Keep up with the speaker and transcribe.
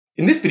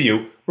In this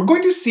video, we're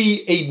going to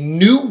see a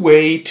new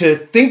way to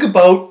think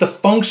about the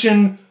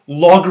function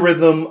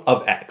logarithm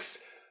of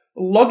x.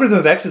 Logarithm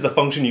of x is a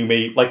function you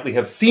may likely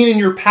have seen in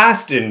your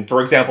past in,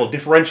 for example,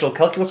 differential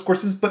calculus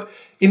courses, but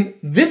in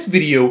this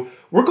video,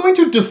 we're going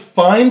to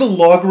define the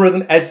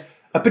logarithm as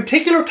a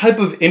particular type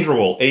of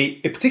integral, a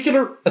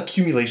particular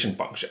accumulation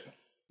function.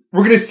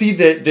 We're going to see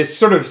that this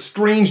sort of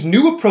strange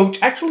new approach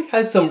actually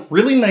has some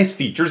really nice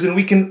features, and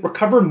we can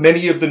recover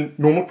many of the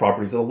normal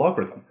properties of the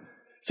logarithm.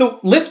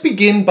 So let's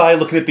begin by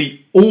looking at the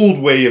old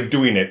way of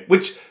doing it,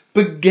 which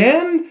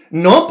began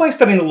not by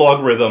studying the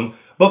logarithm,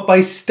 but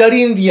by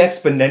studying the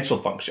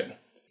exponential function.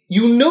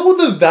 You know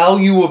the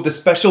value of the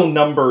special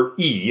number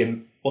e,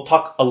 and we'll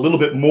talk a little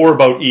bit more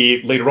about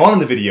e later on in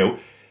the video.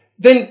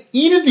 Then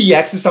e to the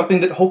x is something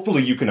that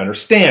hopefully you can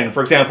understand.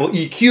 For example,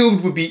 e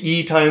cubed would be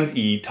e times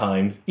e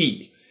times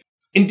e.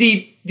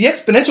 Indeed, the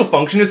exponential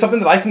function is something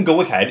that I can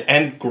go ahead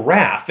and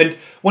graph. And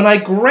when I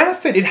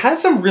graph it, it has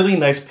some really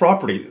nice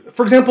properties.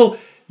 For example,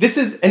 this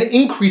is an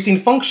increasing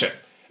function.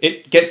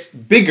 It gets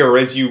bigger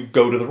as you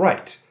go to the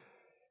right.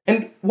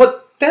 And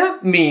what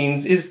that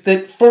means is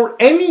that for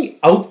any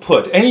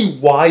output, any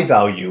y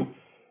value,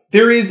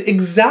 there is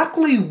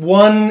exactly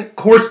one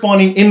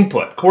corresponding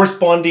input,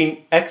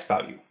 corresponding x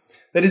value.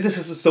 That is, this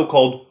is a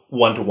so-called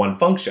one-to-one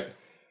function.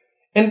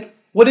 And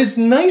what is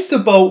nice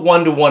about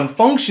one-to-one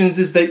functions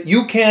is that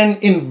you can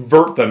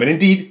invert them. And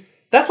indeed,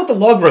 that's what the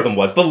logarithm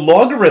was. The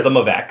logarithm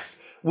of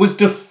x was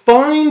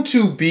defined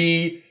to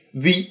be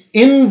the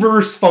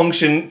inverse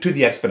function to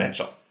the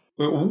exponential.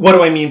 What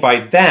do I mean by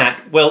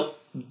that? Well,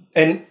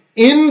 an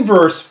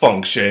inverse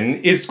function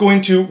is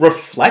going to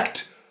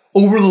reflect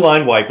over the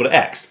line y equal to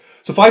x.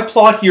 So if I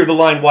plot here the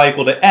line y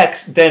equal to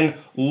x, then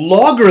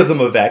logarithm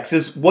of x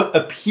is what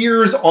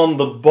appears on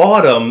the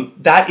bottom.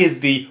 That is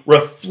the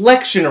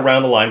reflection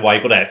around the line y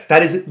equal to x.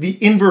 That is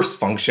the inverse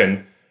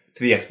function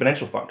to the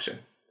exponential function.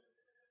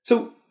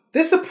 So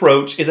this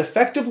approach is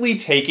effectively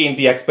taking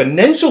the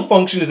exponential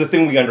function as the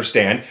thing we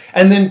understand,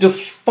 and then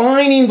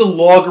defining the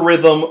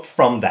logarithm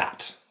from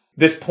that.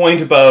 This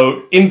point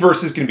about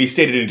inverses can be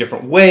stated in a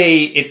different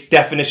way. Its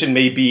definition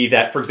may be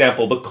that, for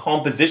example, the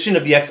composition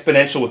of the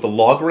exponential with the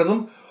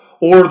logarithm,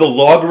 or the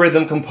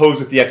logarithm composed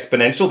with the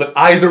exponential, that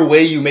either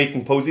way you may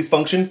compose these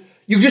functions,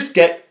 you just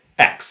get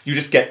x. You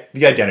just get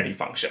the identity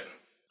function.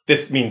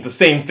 This means the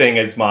same thing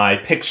as my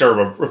picture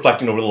of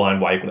reflecting over the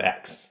line y equal to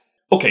x.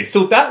 Okay,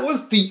 so that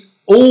was the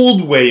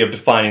old way of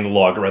defining the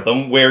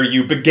logarithm, where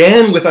you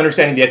began with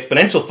understanding the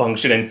exponential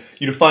function and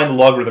you define the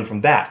logarithm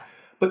from that.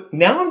 But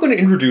now I'm going to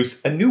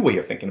introduce a new way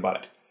of thinking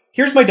about it.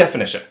 Here's my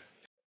definition.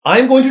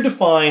 I'm going to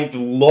define the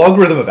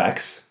logarithm of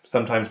x,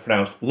 sometimes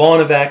pronounced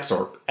ln of x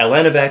or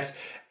ln of x,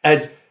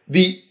 as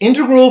the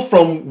integral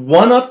from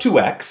 1 up to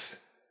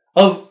x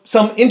of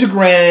some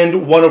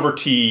integrand 1 over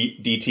t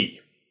dt.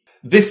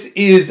 This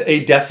is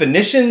a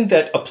definition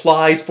that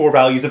applies for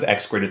values of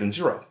x greater than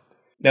 0.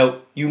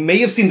 Now, you may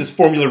have seen this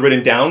formula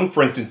written down,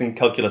 for instance, in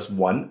Calculus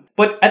 1,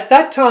 but at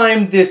that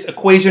time, this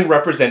equation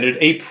represented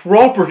a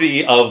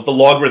property of the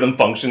logarithm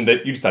function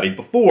that you'd studied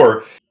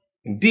before.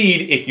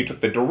 Indeed, if you took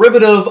the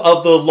derivative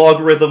of the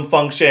logarithm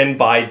function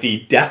by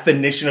the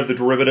definition of the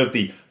derivative,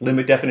 the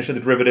limit definition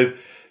of the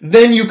derivative,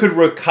 then you could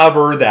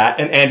recover that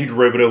an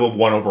antiderivative of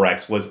 1 over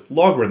x was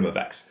logarithm of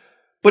x.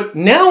 But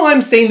now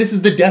I'm saying this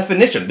is the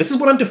definition. This is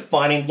what I'm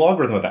defining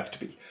logarithm of x to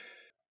be.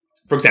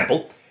 For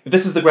example, if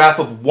this is the graph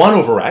of 1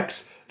 over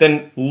x,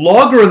 then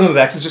logarithm of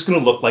x is just going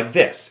to look like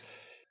this.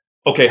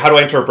 Okay, how do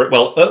I interpret?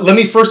 Well, let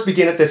me first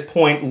begin at this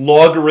point,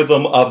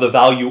 logarithm of the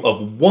value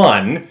of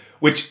 1,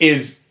 which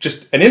is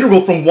just an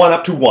integral from 1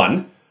 up to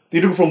 1. The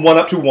integral from 1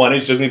 up to 1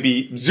 is just going to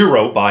be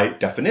 0 by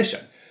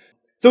definition.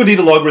 So indeed,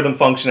 the logarithm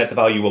function at the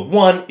value of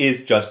 1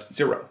 is just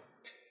 0.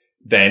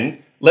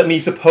 Then, let me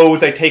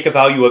suppose I take a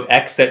value of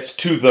x that's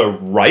to the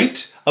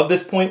right of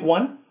this point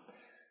 1.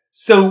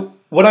 So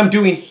what I'm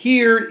doing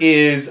here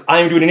is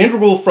I'm doing an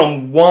integral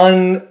from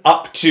 1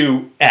 up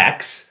to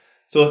x.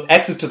 So if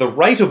x is to the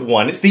right of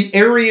 1, it's the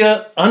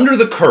area under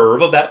the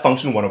curve of that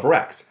function 1 over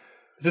x.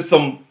 This is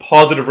some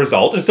positive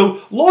result, and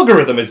so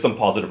logarithm is some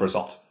positive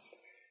result.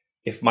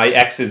 If my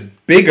x is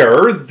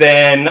bigger,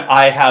 then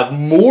I have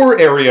more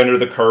area under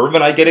the curve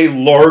and I get a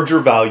larger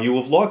value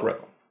of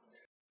logarithm.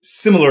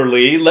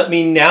 Similarly, let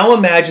me now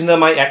imagine that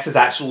my x is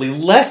actually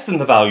less than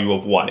the value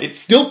of 1. It's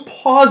still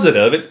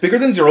positive, it's bigger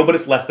than 0, but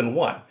it's less than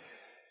 1.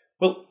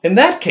 Well, in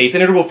that case,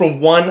 an integral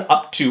from 1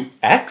 up to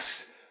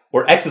x,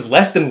 where x is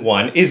less than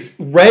 1, is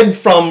read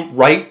from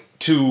right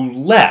to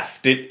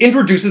left. It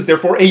introduces,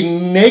 therefore, a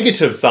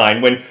negative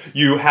sign when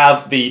you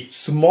have the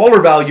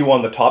smaller value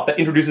on the top. That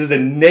introduces a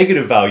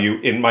negative value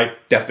in my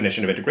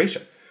definition of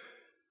integration.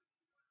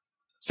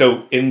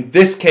 So in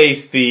this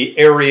case, the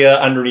area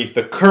underneath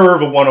the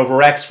curve of 1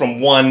 over x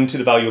from 1 to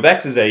the value of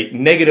x is a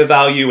negative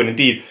value. And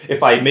indeed,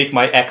 if I make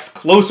my x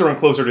closer and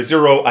closer to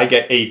 0, I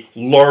get a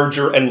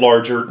larger and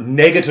larger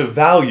negative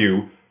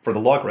value for the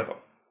logarithm.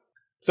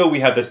 So we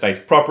have this nice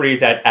property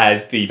that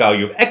as the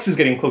value of x is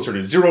getting closer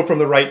to 0 from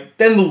the right,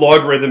 then the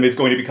logarithm is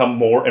going to become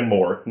more and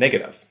more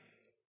negative.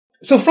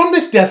 So from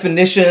this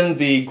definition,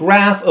 the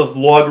graph of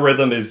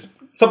logarithm is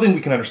something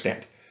we can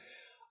understand.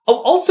 I'll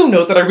also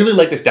note that I really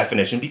like this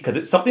definition because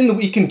it's something that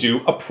we can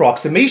do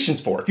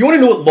approximations for. If you want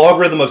to know what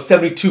logarithm of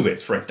 72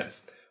 is, for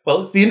instance,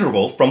 well, it's the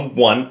integral from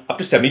 1 up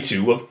to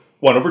 72 of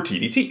 1 over t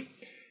dt.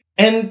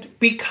 And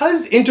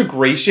because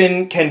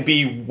integration can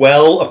be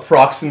well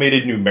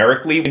approximated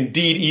numerically,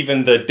 indeed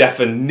even the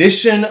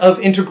definition of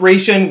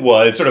integration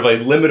was sort of a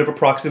limit of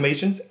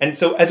approximations, and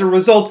so as a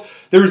result,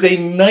 there is a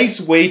nice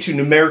way to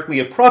numerically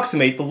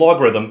approximate the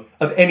logarithm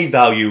of any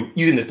value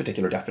using this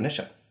particular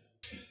definition.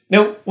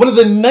 Now, one of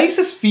the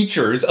nicest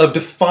features of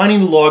defining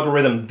the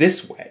logarithm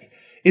this way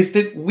is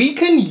that we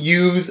can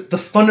use the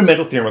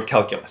fundamental theorem of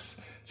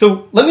calculus.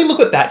 So let me look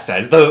what that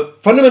says. The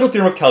fundamental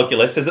theorem of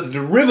calculus says that the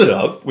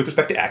derivative, with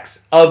respect to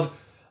x, of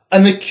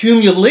an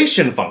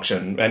accumulation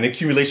function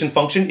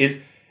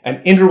is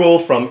an integral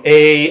from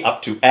a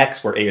up to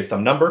x, where a is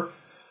some number,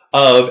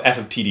 of f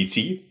of t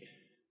dt.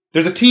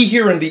 There's a t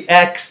here in the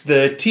x.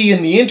 The t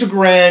in the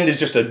integrand is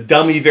just a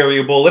dummy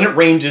variable, and it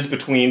ranges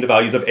between the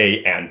values of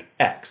a and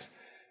x.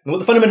 And what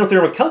the fundamental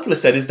theorem of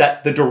calculus said is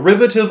that the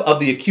derivative of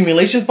the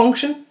accumulation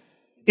function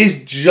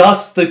is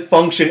just the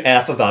function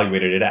f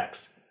evaluated at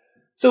x.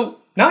 So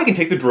now I can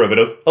take the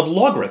derivative of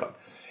logarithm.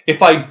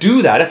 If I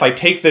do that, if I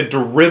take the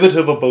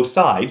derivative of both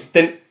sides,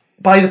 then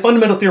by the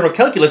fundamental theorem of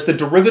calculus, the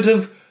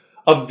derivative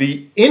of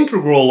the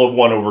integral of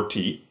 1 over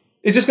t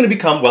is just going to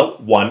become, well,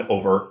 1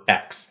 over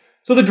x.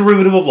 So the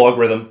derivative of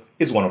logarithm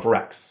is 1 over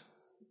x.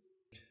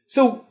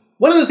 So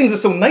one of the things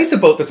that's so nice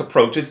about this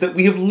approach is that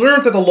we have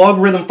learned that the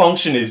logarithm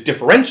function is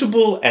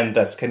differentiable and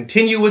thus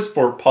continuous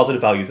for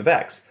positive values of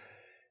x.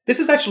 This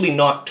is actually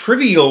not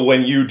trivial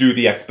when you do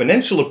the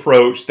exponential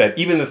approach, that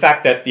even the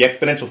fact that the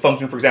exponential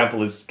function, for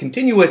example, is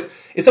continuous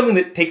is something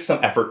that takes some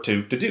effort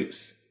to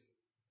deduce.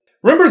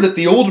 Remember that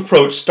the old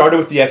approach started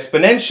with the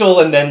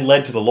exponential and then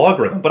led to the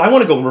logarithm, but I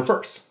want to go in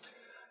reverse.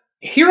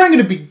 Here I'm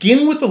going to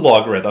begin with the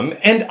logarithm,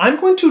 and I'm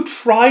going to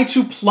try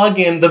to plug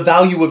in the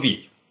value of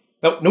e.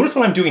 Now, notice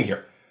what I'm doing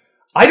here.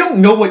 I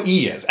don't know what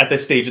e is at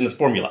this stage in this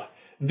formula.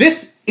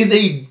 This is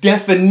a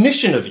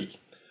definition of e.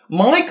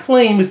 My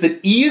claim is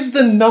that e is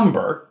the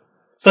number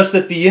such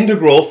that the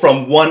integral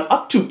from 1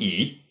 up to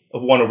e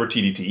of 1 over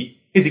t dt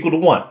is equal to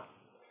 1.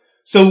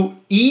 So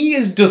e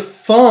is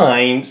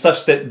defined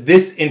such that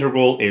this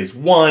integral is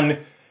 1.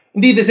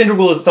 Indeed, this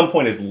integral at some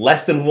point is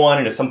less than 1,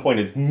 and at some point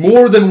is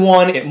more than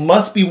 1. It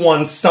must be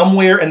 1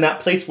 somewhere, and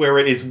that place where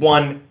it is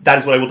 1, that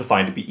is what I will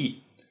define to be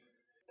e.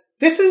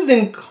 This is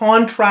in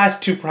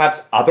contrast to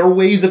perhaps other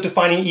ways of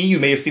defining e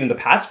you may have seen in the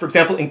past. For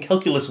example, in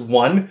Calculus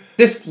 1,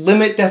 this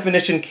limit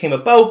definition came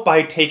about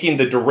by taking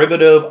the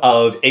derivative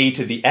of a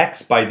to the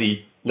x by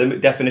the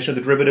limit definition of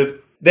the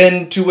derivative,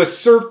 then to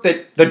assert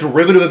that the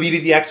derivative of e to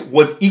the x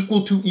was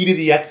equal to e to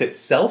the x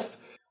itself.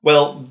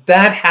 Well,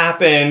 that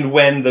happened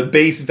when the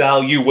base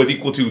value was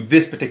equal to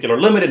this particular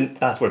limit, and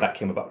that's where that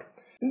came about.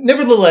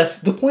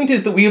 Nevertheless, the point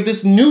is that we have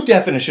this new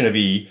definition of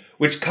e,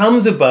 which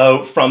comes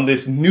about from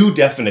this new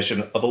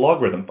definition of the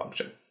logarithm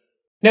function.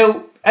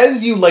 Now,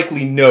 as you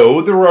likely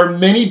know, there are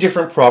many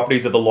different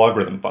properties of the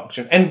logarithm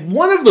function, and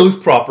one of those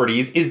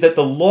properties is that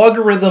the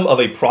logarithm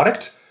of a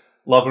product,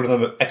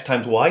 logarithm of x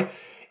times y,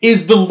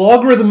 is the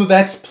logarithm of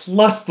x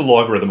plus the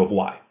logarithm of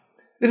y.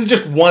 This is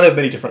just one of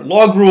many different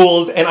log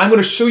rules, and I'm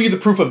going to show you the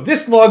proof of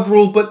this log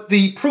rule, but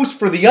the proofs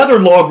for the other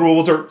log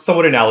rules are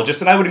somewhat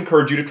analogous, and I would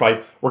encourage you to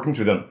try working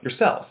through them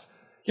yourselves.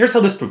 Here's how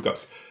this proof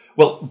goes.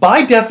 Well,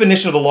 by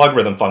definition of the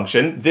logarithm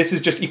function, this is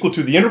just equal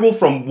to the integral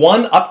from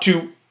 1 up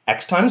to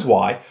x times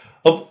y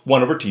of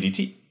 1 over t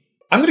dt.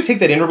 I'm going to take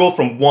that integral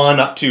from 1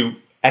 up to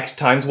x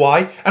times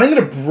y, and I'm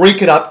going to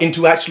break it up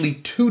into actually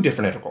two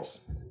different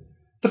integrals.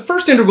 The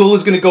first integral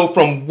is going to go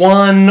from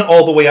 1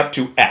 all the way up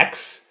to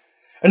x,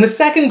 and the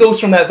second goes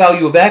from that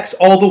value of x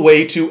all the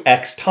way to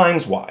x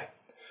times y.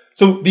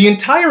 So the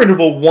entire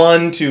interval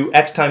 1 to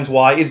x times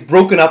y is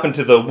broken up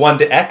into the 1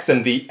 to x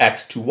and the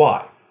x to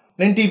y.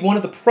 And indeed, one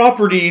of the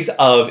properties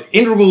of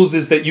integrals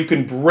is that you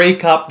can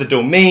break up the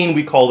domain.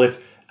 We call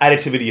this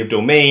additivity of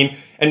domain.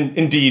 And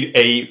indeed,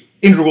 an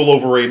integral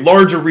over a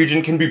larger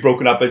region can be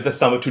broken up as the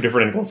sum of two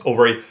different integrals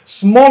over a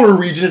smaller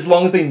region as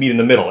long as they meet in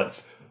the middle.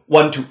 It's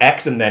 1 to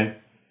x and then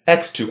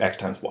x to x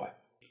times y.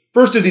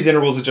 First of these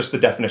integrals is just the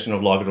definition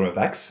of logarithm of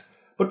x,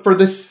 but for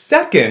the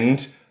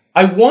second,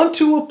 I want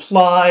to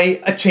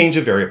apply a change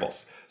of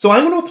variables. So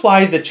I'm going to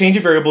apply the change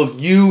of variables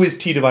u is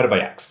t divided by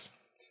x.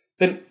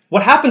 Then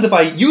what happens if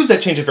I use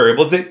that change of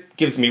variables? It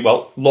gives me,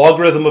 well,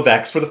 logarithm of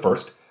x for the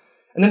first.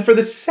 And then for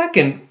the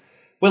second,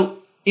 well,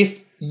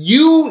 if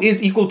u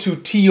is equal to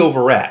t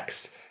over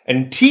x,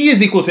 and t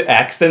is equal to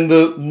x, then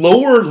the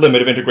lower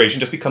limit of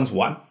integration just becomes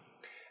 1.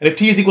 And if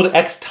t is equal to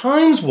x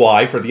times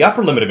y for the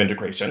upper limit of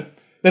integration,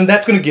 then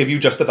that's going to give you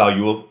just the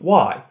value of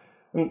y.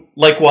 And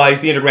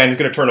likewise, the integrand is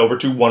going to turn over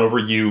to 1 over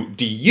u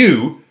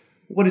du.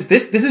 What is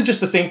this? This is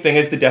just the same thing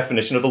as the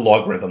definition of the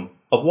logarithm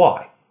of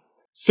y.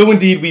 So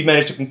indeed, we've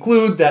managed to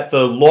conclude that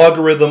the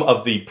logarithm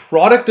of the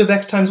product of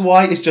x times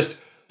y is just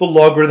the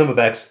logarithm of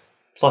x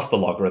plus the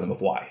logarithm of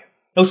y.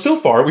 Now, so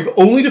far, we've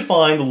only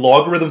defined the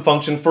logarithm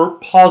function for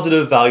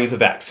positive values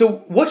of x.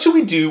 So what should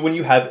we do when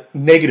you have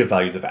negative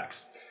values of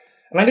x?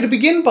 And I'm going to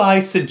begin by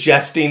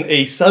suggesting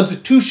a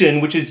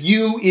substitution, which is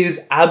u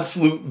is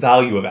absolute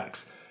value of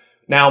x.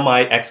 Now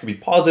my x can be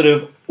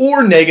positive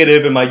or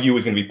negative, and my u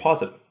is going to be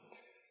positive.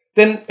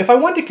 Then if I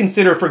want to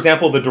consider, for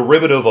example, the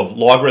derivative of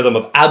logarithm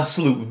of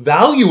absolute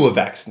value of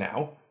x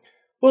now,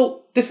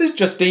 well, this is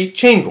just a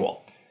chain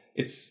rule.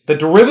 It's the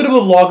derivative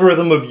of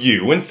logarithm of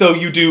u, and so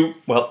you do,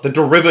 well, the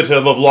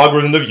derivative of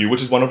logarithm of u,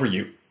 which is 1 over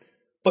u.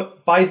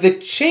 But by the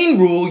chain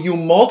rule, you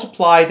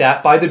multiply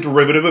that by the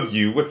derivative of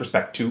u with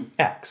respect to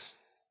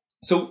x.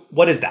 So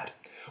what is that?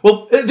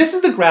 Well, this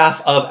is the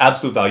graph of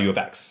absolute value of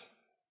x.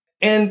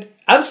 And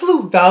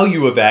absolute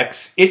value of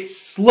x, its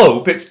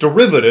slope, its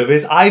derivative,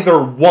 is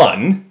either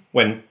 1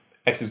 when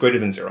x is greater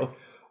than 0,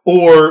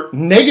 or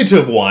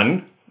negative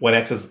 1 when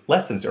x is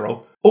less than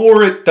 0,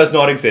 or it does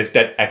not exist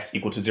at x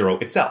equal to 0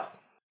 itself.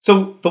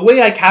 So the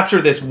way I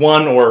capture this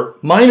 1 or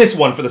minus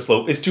 1 for the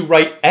slope is to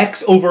write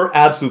x over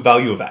absolute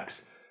value of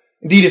x.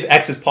 Indeed, if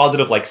x is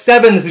positive like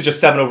 7, this is just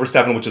 7 over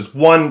 7, which is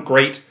 1,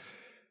 great.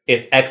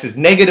 If x is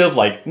negative,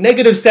 like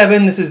negative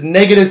 7, this is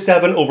negative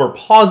 7 over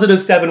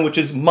positive 7, which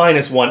is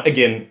minus 1.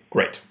 Again,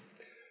 great.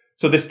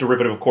 So this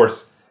derivative, of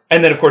course,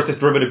 and then of course this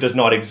derivative does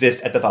not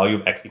exist at the value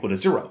of x equal to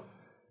 0.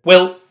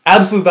 Well,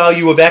 absolute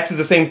value of x is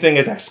the same thing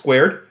as x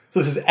squared. So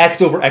this is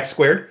x over x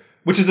squared,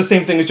 which is the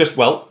same thing as just,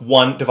 well,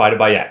 1 divided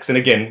by x. And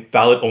again,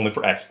 valid only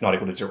for x not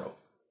equal to 0.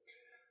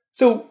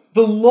 So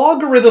the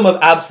logarithm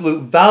of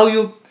absolute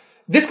value,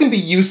 this can be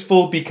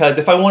useful because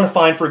if I want to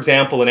find, for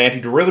example, an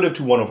antiderivative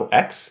to 1 over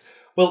x,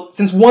 well,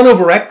 since 1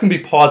 over x can be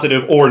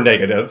positive or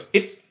negative,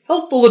 it's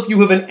helpful if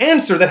you have an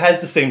answer that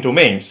has the same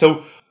domain.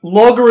 So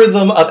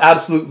logarithm of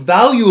absolute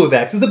value of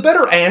x is a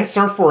better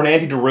answer for an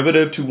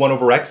antiderivative to 1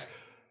 over x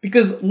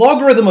because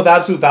logarithm of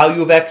absolute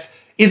value of x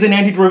is an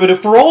antiderivative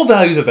for all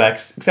values of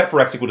x except for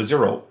x equal to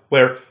 0,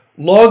 where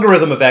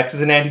logarithm of x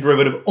is an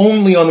antiderivative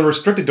only on the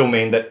restricted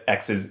domain that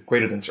x is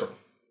greater than 0.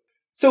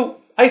 So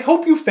I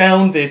hope you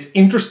found this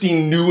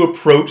interesting new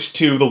approach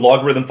to the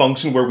logarithm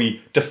function where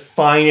we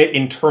define it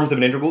in terms of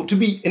an integral to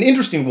be an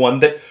interesting one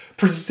that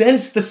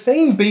presents the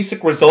same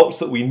basic results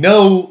that we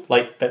know,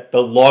 like that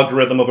the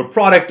logarithm of a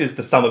product is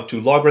the sum of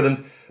two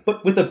logarithms,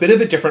 but with a bit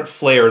of a different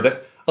flair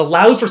that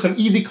allows for some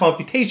easy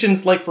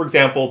computations, like, for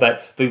example,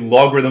 that the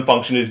logarithm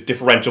function is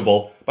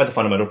differentiable by the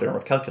fundamental theorem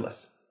of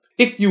calculus.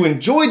 If you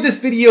enjoyed this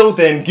video,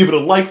 then give it a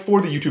like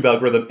for the YouTube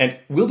algorithm, and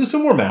we'll do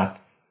some more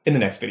math in the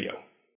next video.